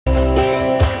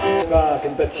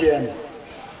kinh bát thiên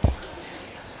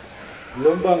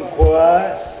Lumbang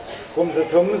khóa cùng sự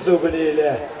thống Jubilee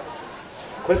lệ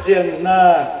khuất chiến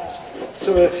na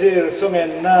suy sir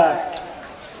sungen na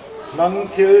mang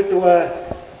thiếu tua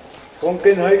cùng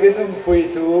kinh hơi kinh bùi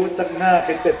tu chắc na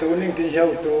kinh bê tu ninh kinh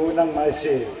hiệu tu năng mai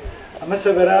si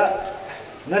amasabera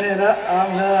nên na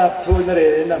am na thu na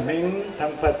re na mình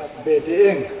thằng Phật bê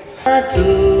tiếng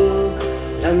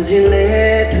làm gì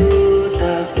lẽ thu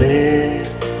ta về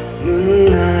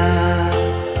ngưng na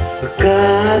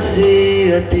ca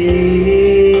si ati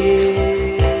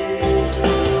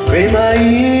về mai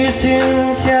xin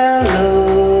xa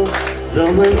lâu dẫu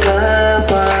mình ta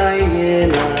bay nhẹ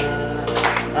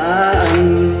na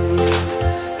anh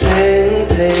thêm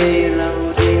thầy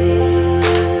lâu tình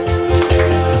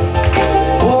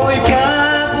vui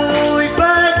ca vui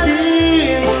bát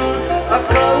tin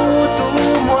câu tu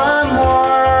mua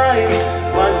mỏi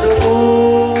hoàn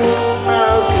du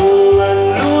nào dù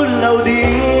anh luôn lâu đi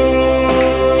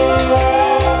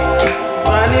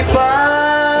và đi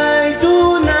bay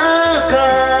tu na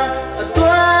ca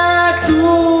toa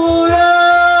tu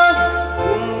la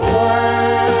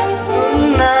hoa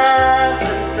na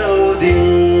sâu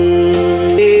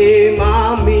đình đi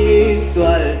mà mi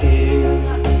xoal đình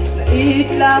ít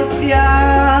lạc xia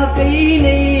cái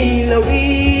này lâu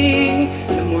đi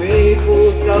mùi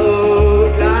phụ cầu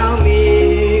lao mi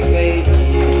ngày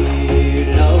gì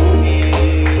lâu mi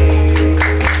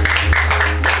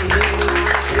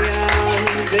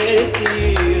về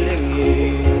thì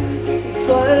lệnh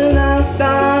xoal nát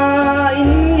ta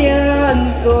in nhân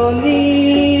son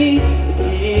ni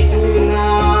chỉ tu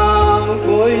nào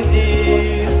coi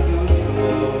gì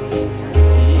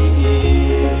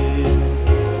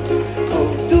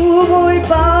tu vui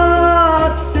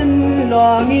bát xin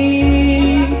lo mi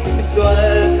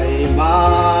xuân ngày mà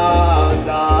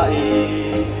dài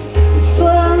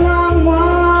xuân ngang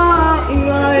hoa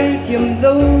ngày chiêm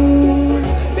dâu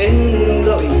bên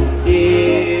đội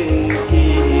tiên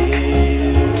chi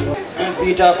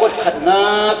vì đã quất khẩn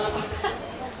nát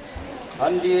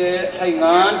anh đi thay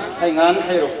ngán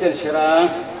thay rục tiền sera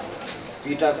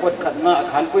vì đã quất khẩn nát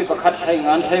khán quy bạc khát thay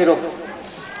ngán thay rục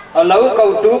ở lâu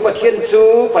cầu tu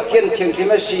bát thiên thiền thì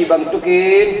mới xì bằng tu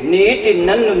kiến ní tin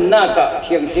nắn nung na cả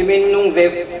thiền thì mình nung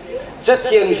về rất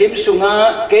thiền hiểm sung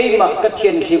á cái mà cái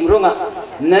thiền hiểm rung á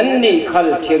nắn ní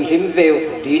khal thiền hiểm về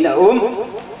đi na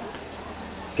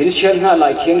kín xuyên ha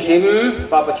lại thiền hiểm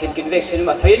ba bát thiên kín về xin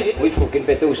mà thấy quý phụ kín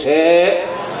về tu sẽ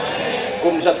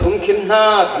cùng giật hùng kín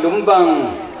ha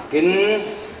Lumbang kín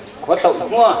khó tẩu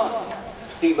mua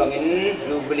đi bằng kín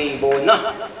Jubilee bồ na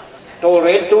tô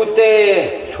rê tu tê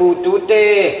chu tu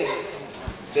tê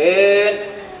trên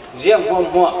riêng hôm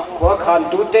họ khó khăn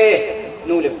tu tê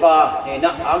nu lệ pa này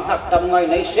na áng hạt tâm ngay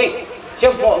nấy sinh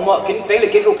riêng họ kín bé là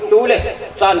kín ục tu lệ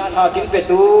san pha kín về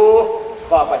tu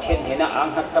pa pa thiên này na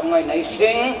áng hạt tâm ngay nấy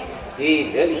sinh thì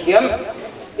để hiếm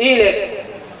y lệ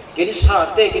kín sa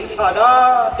tê kín pha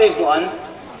đó tê muộn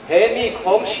thế mi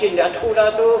không xin đã thu ra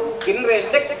tu kín về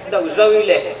đích đầu rơi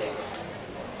lệ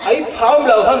ấy pháo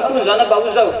lầu hơn tu ra nó bao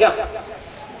giờ kìa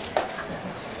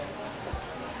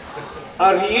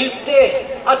à ril tê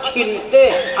à thìn tê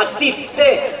à tít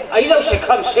tê ấy lâu sẽ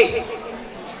không sinh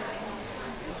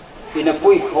vì nó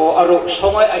bùi khó à rục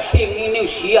xong ấy à sinh như nếu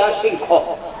xí à sinh khó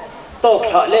tốt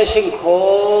thọ lê sinh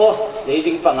khó để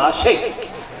dính bằng à sinh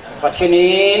và thế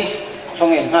nên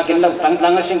xong rồi ha cái lâu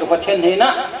tăng à sinh của phát thiên thế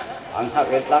na ăn hạ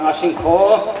cái tăng à sinh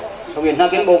khó xong rồi ha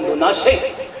cái bông đồ nó sinh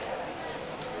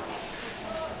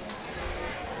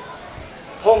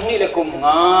hôm nay là cùng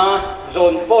ngã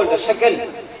zone Paul the second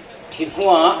thìn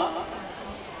hoa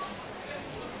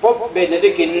bốc bên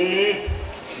này kín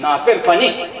na pem pani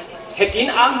hết tin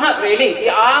ang hát railing i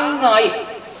ang ngay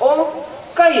ô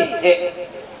cây hệ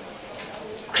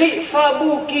khi pha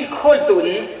bu kín khol tun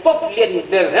bốc liền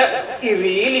về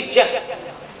iri lịch cha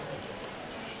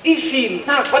i phim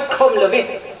na bắt không là vì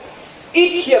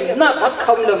i thiểm na bắt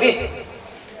không là vì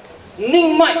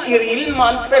ninh mai iri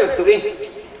man per tui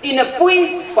ina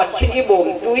pui pathin i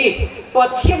bom tui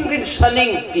pathin rin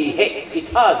saning ti he ti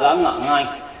tha za nga ngai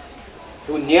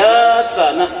dunia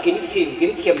sa na kin phim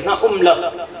kin thiam na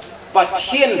la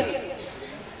pathin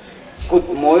kut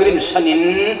moi rin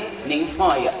sanin ning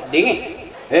mai ding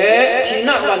he thi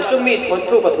na lan chu mi thon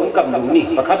thu pathum kam lu ni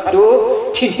pakhat tu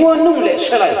thi hua nung le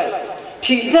salai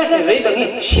thi ra ke zai bangi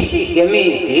si hi mi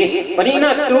ti pani na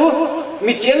tu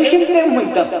mi chiang him te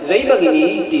mun ta zai bangi ni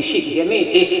ti si hi mi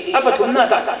ti apa thum na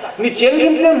ka mi chiang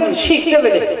him te mun si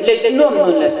te le nom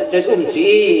non le je chi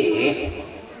ti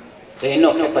te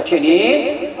no ke pathini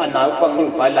anau pang nu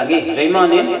pa langi zai ma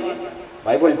ni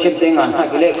bible chim te ngan ha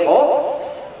ke le kho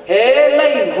he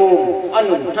lai vum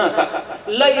anun na ka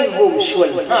lai vum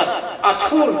sual na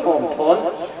athun hom thon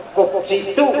kop chi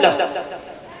tu la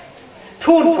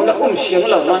thun hom la siang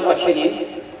lo man pathenin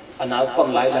anau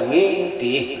pang lai la ngi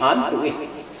ti an tu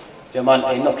jaman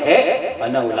ai no khe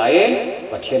anau lai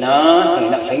pathena ni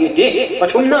na thangi ti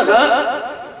pathum na ga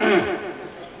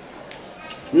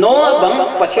no bang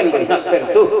pathen bai na per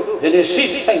tu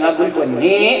genesis thai nga gun kon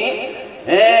ni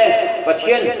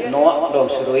pathen no do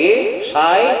surui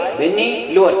sai beni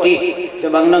luati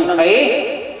jamang nang khai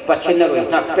pathen na roi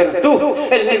nak per tu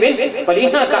fel ni bin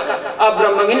palina ka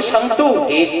abram mangin sang tu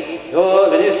ti yo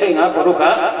genesis thai nga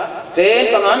boruka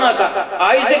ten pangana ka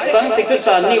Isaac bang tiktu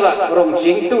sani wa rong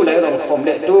jing tu lai rong khom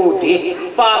le tu ti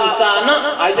pam sana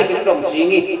Isaac in rong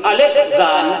jingi ale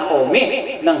zan khomi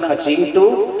nang kha jing tu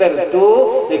per tu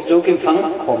le tu kim phang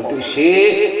khom tu si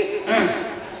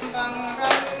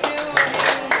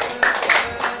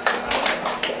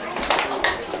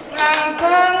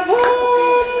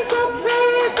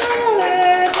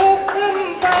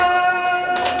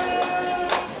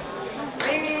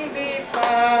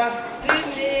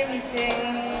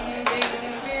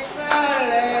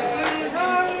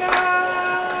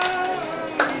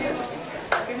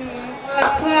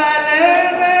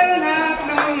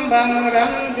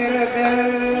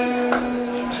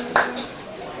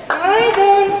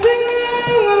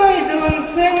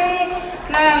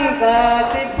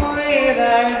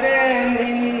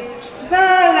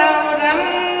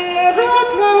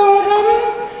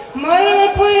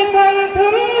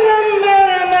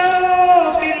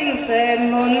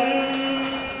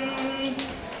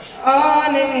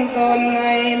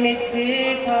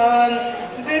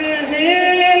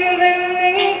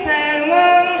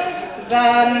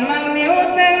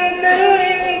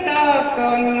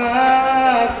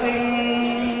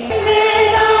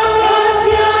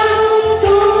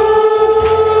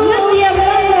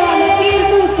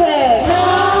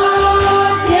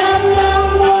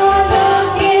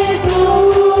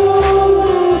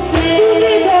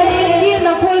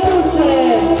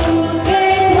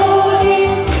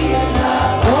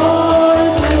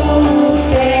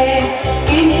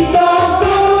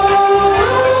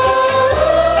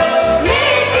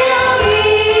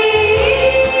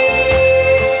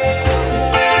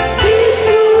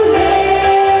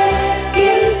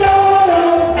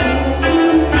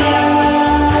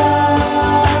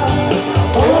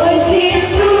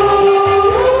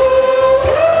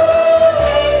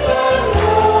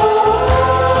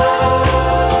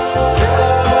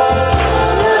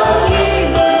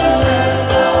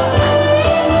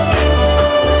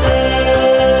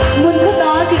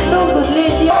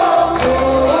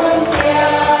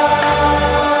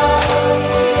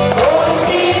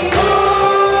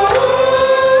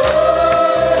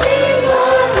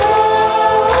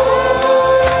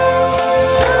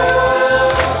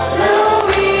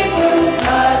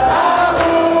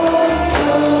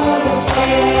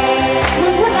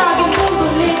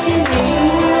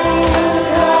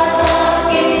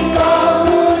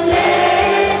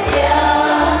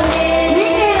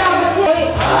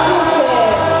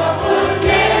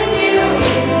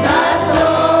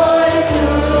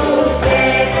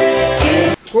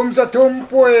sa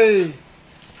tumpui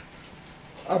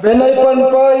abenai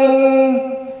panpain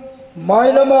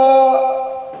mailama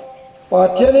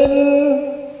pathianin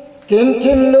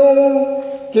kinkinlung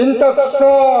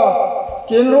kintaksa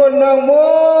kinruan nang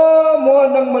mo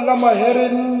nang malama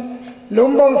herin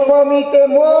lumbang famite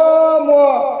mo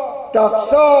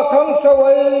taksa khang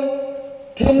sawai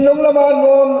thinlung lama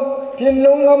nom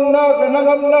thinlung amnak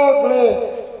nangamnak le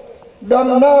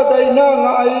damna daina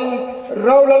ngai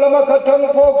raula lama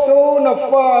khathang phok tu na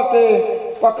fate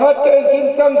pakhat te kin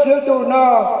chang thil tu na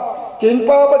kin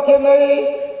pa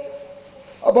pathenai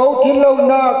abau thil lo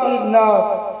nak in na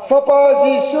fapa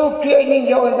jisu khrianing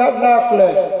yo ngat nak le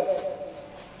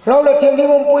raula theng ni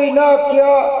mum pui na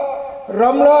kya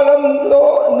ramla lam lo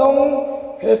nong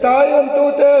hetai tu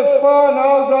te fa na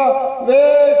za ve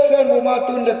sen ma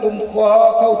tun le kum khwa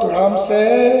khau tu ram se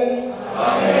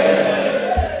amen.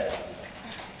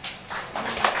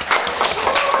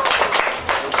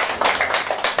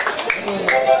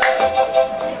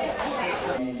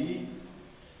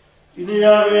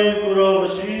 Iniyarin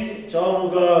kurabasi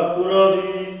chamuga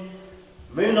kuradi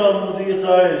mena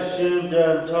muditai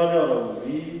shimdan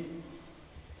tanyarawi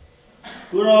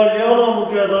kurali yana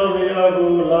mukada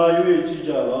niyagu layu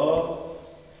chijala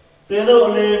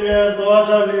teno lemyan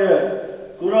dwajale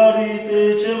kuradi te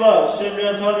chima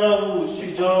shimdan tanyawu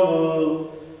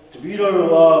shijawu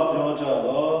tbirarwa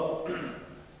pyajala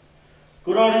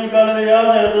kuradi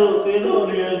galayane do teno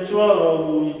lemyan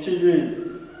chwarawu chijwe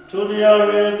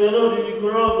Chuniare Delodi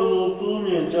Grogu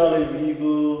Punin Jali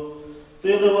Bigu,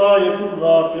 Delua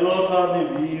Yakuma Piotani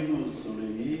Bigu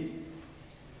Suri.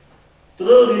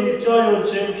 Delodi Giant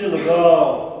Champion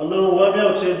Lagal, alone one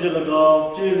meal champion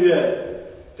Lagal,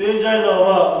 Juliet,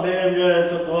 Tinjanova, Namian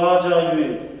to Tuaja,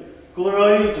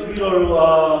 Kurai to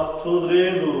Birua,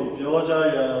 Tudrenu,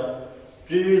 Piojaya,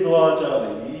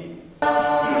 Pridwajali.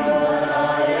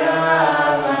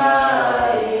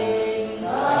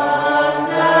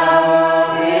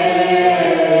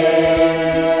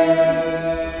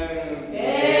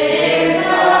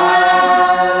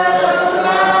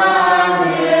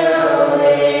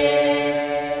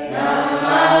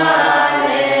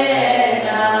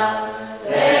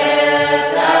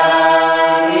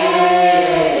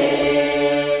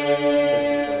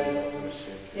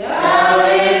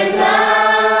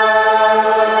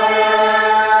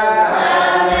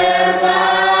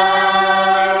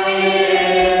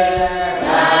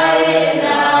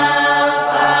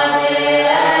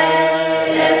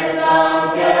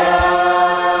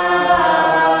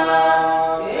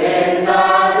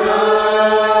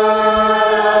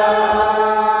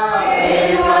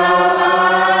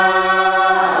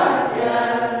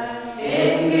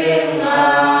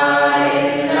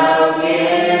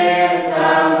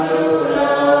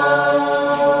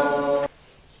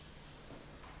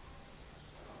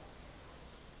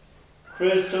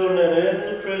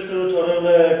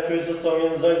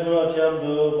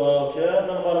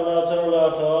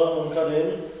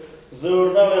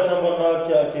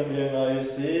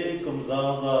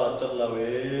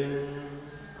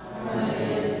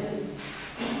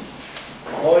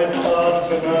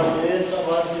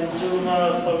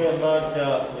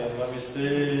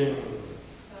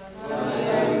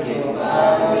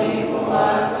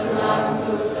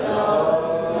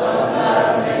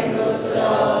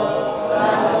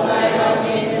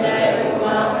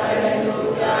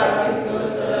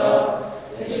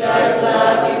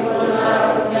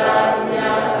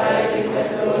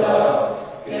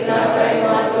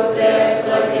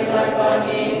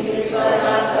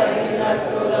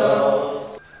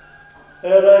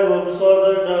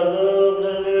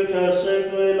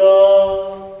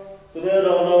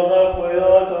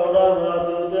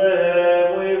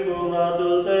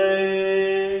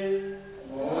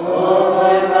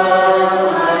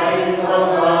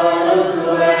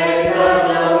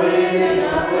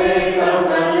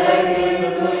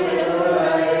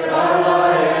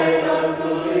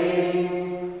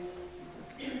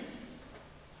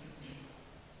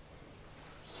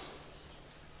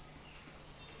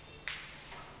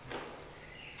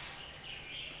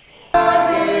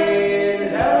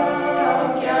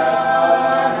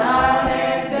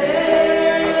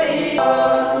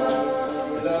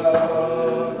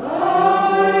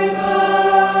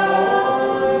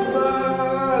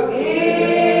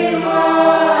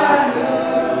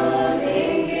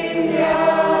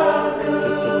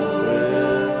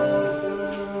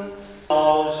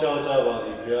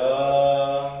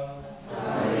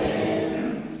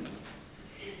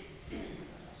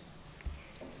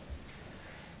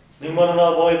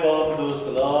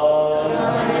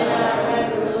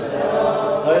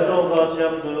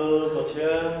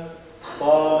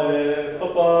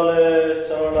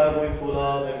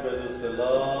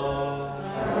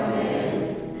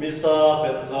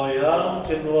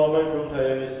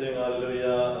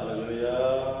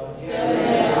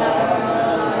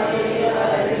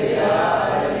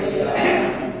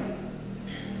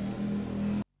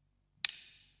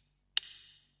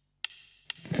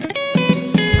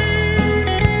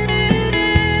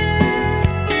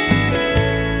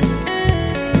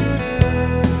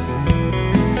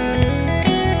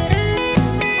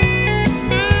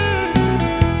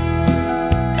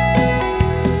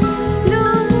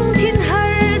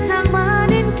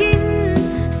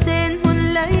 Sen hun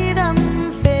lấy đâm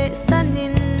phệ sân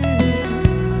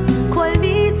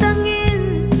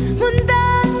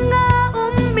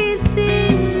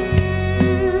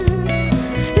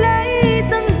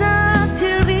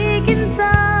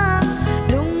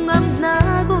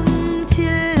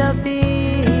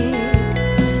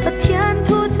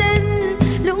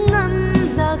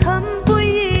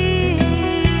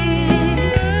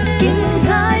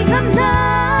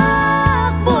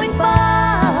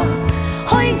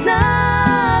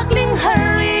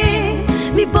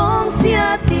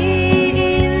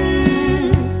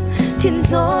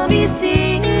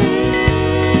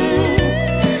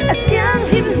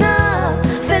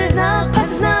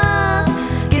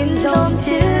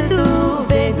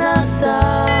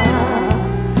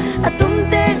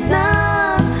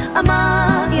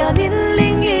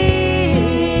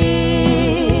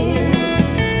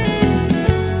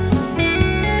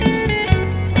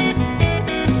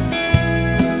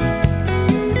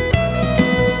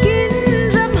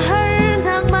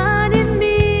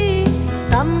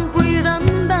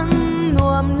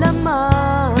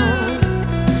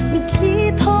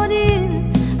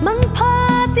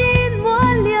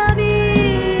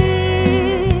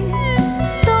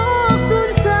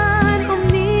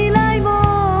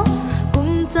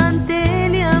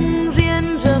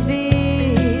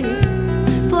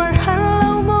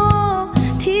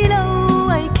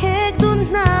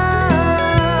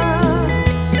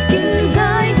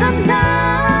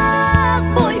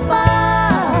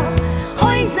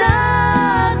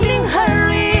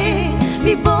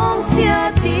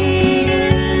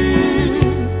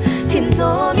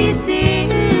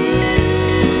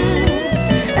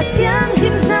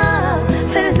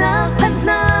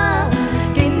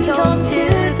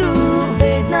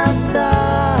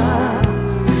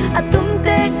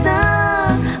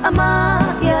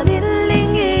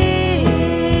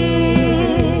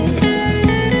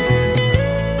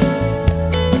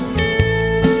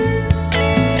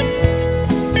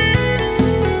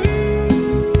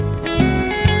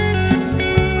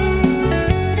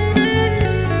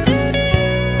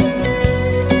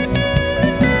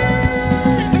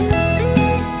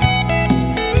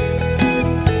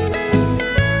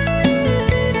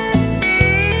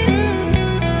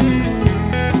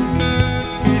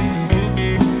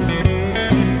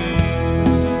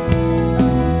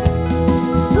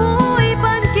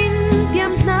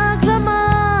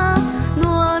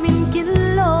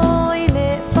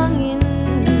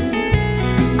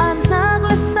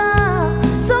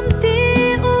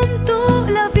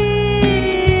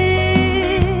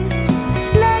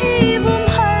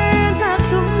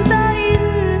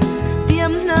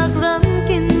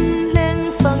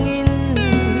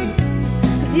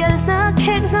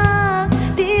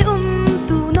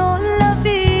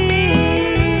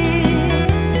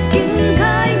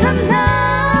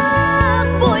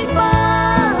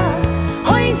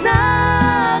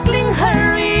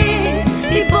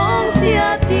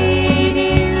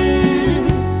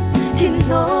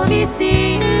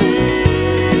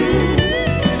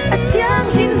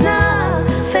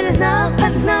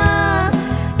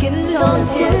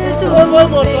Ôi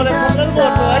một rồi này không một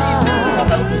rồi anh mà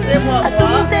tao cũng thêm hoa quá đọc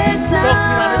thì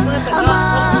là nó sẽ không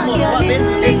một hoa bên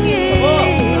linh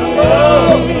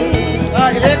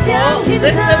à cái đấy có bên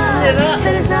xem thế đó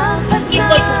ít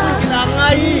bao nhiêu cái nào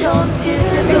ngay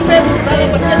cái xem ta là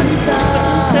bắt chân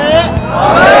sẽ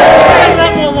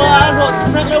ra ngồi mà ăn rồi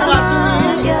sang đâu mà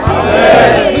tu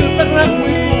mình sang ra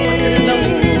cuối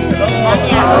cùng mà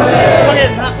thế đâu đó sao hiện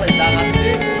thác lại ta là gì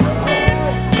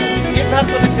ít thác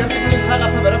có sẽ ít thác là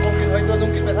phải không kinh hoài tôi nung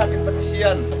kinh phải thác kinh bắt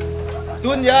xiên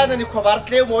dunia này khovar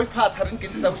leo mồi phá tharin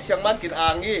kinh sau siang man kinh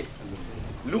angi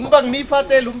lumbang mi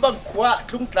phate lumbang khwa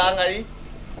tlung tlang ai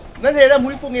nan he da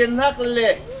mui fu ngien hak le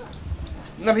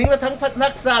nam hing la thang phat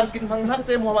nak chan kin phang hak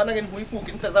te mo na ngin mui fu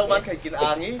kin ta zau man khai kin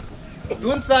angi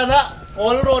dun chana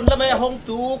kol ron la mai hong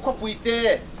tu kho puite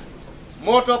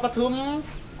motor pathum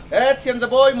thian za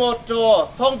boy motor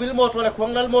thong bil motor la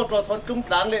khwang lal motor thon tlung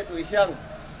tlang le tu hiang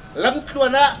lam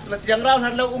tluana la chiang rau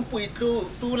han lo pui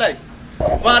tu lai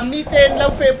van mi ten lau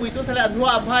pe pui tu sala anwa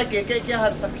amhai ke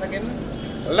han sak thangin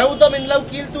lau to min lau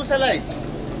kil tu salai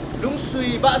lung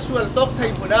sui ba sual tok thai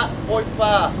puna boy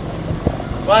pa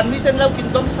van mi ten lau kin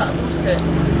dom sa tu se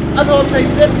anom thai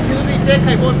jet thil ri te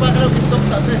khai boy pa lau kin dom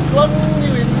sa se tuang ni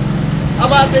win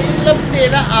aba te in lam te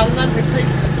na angan thai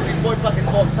tu in boy pa kin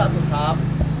bom sa tu thap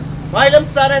mai lam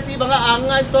sa na ti banga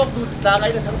angan tok du ta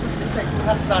ngai na thang tu thai tu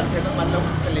hak san ke nang man lau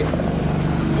kale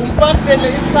umpak ten le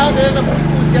in sa de na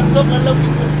ku siang chok an lau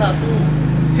kin bom sa tu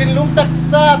thin lung tak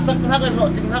sa sak hak an ho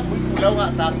ting hak ku lau nga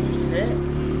ta tu se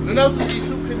nunau tu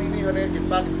Yesus Kristus ini hore kin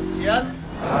pa kin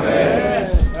amen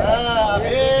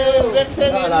amen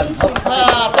reksen ni sumpa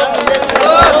ta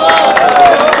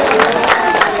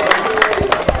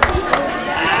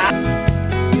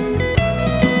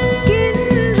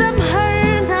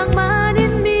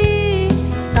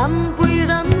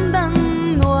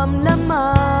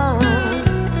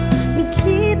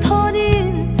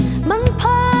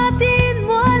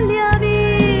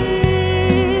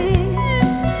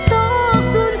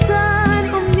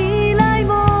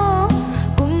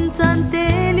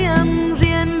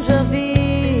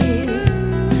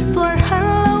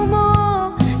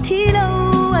Thì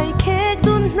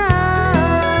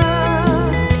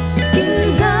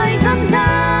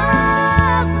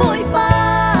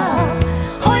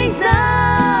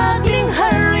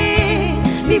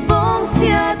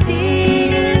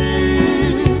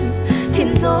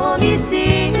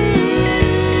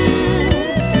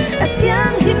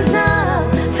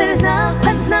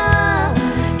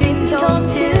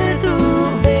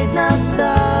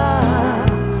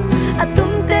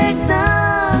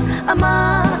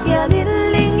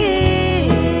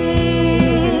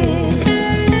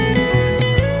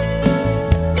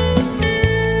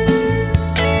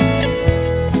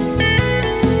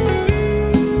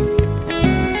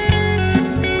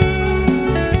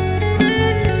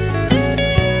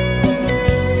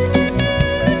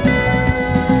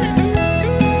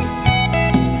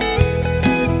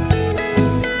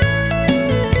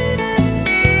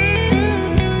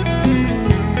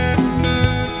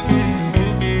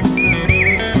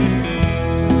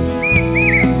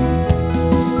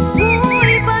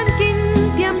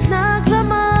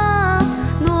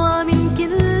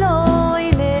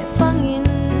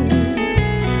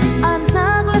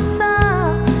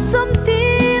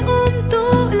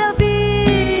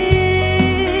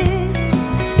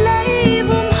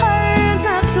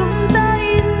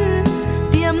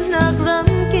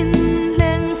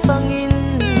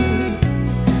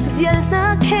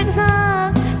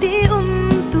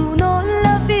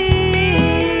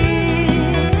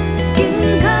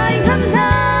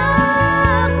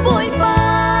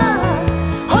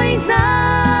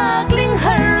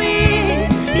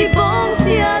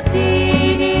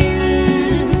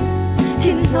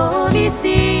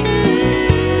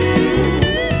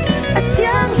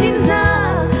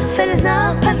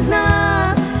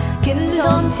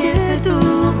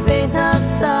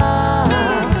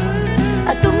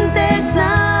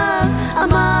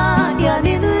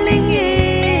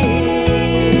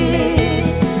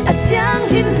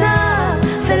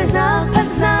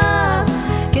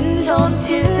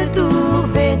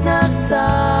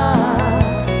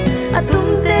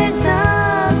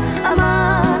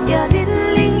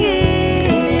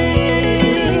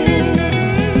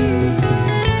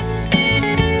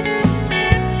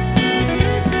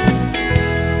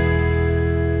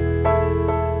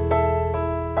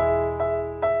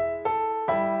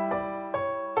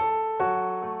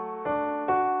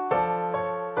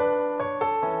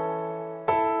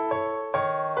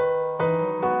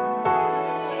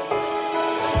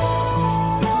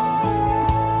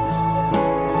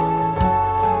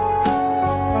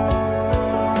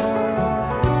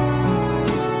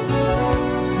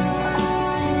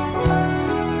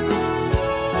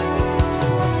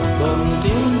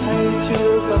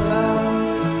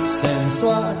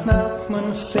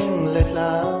mình phình lệ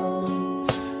lao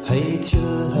hay thiêu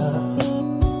là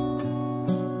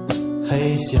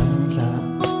hay xiang là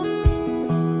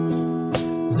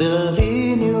giờ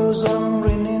lý nhiều dòng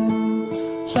rinin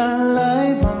la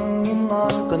lái bằng in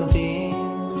ngon cần tin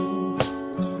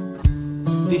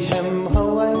đi hem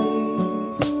Hawaii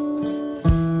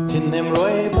thiên em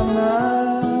rồi bằng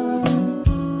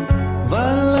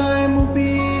và lại mu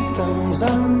bi tầng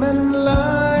dăm bên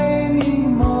lại ni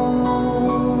màu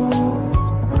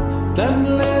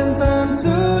lần lên gian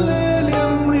chữ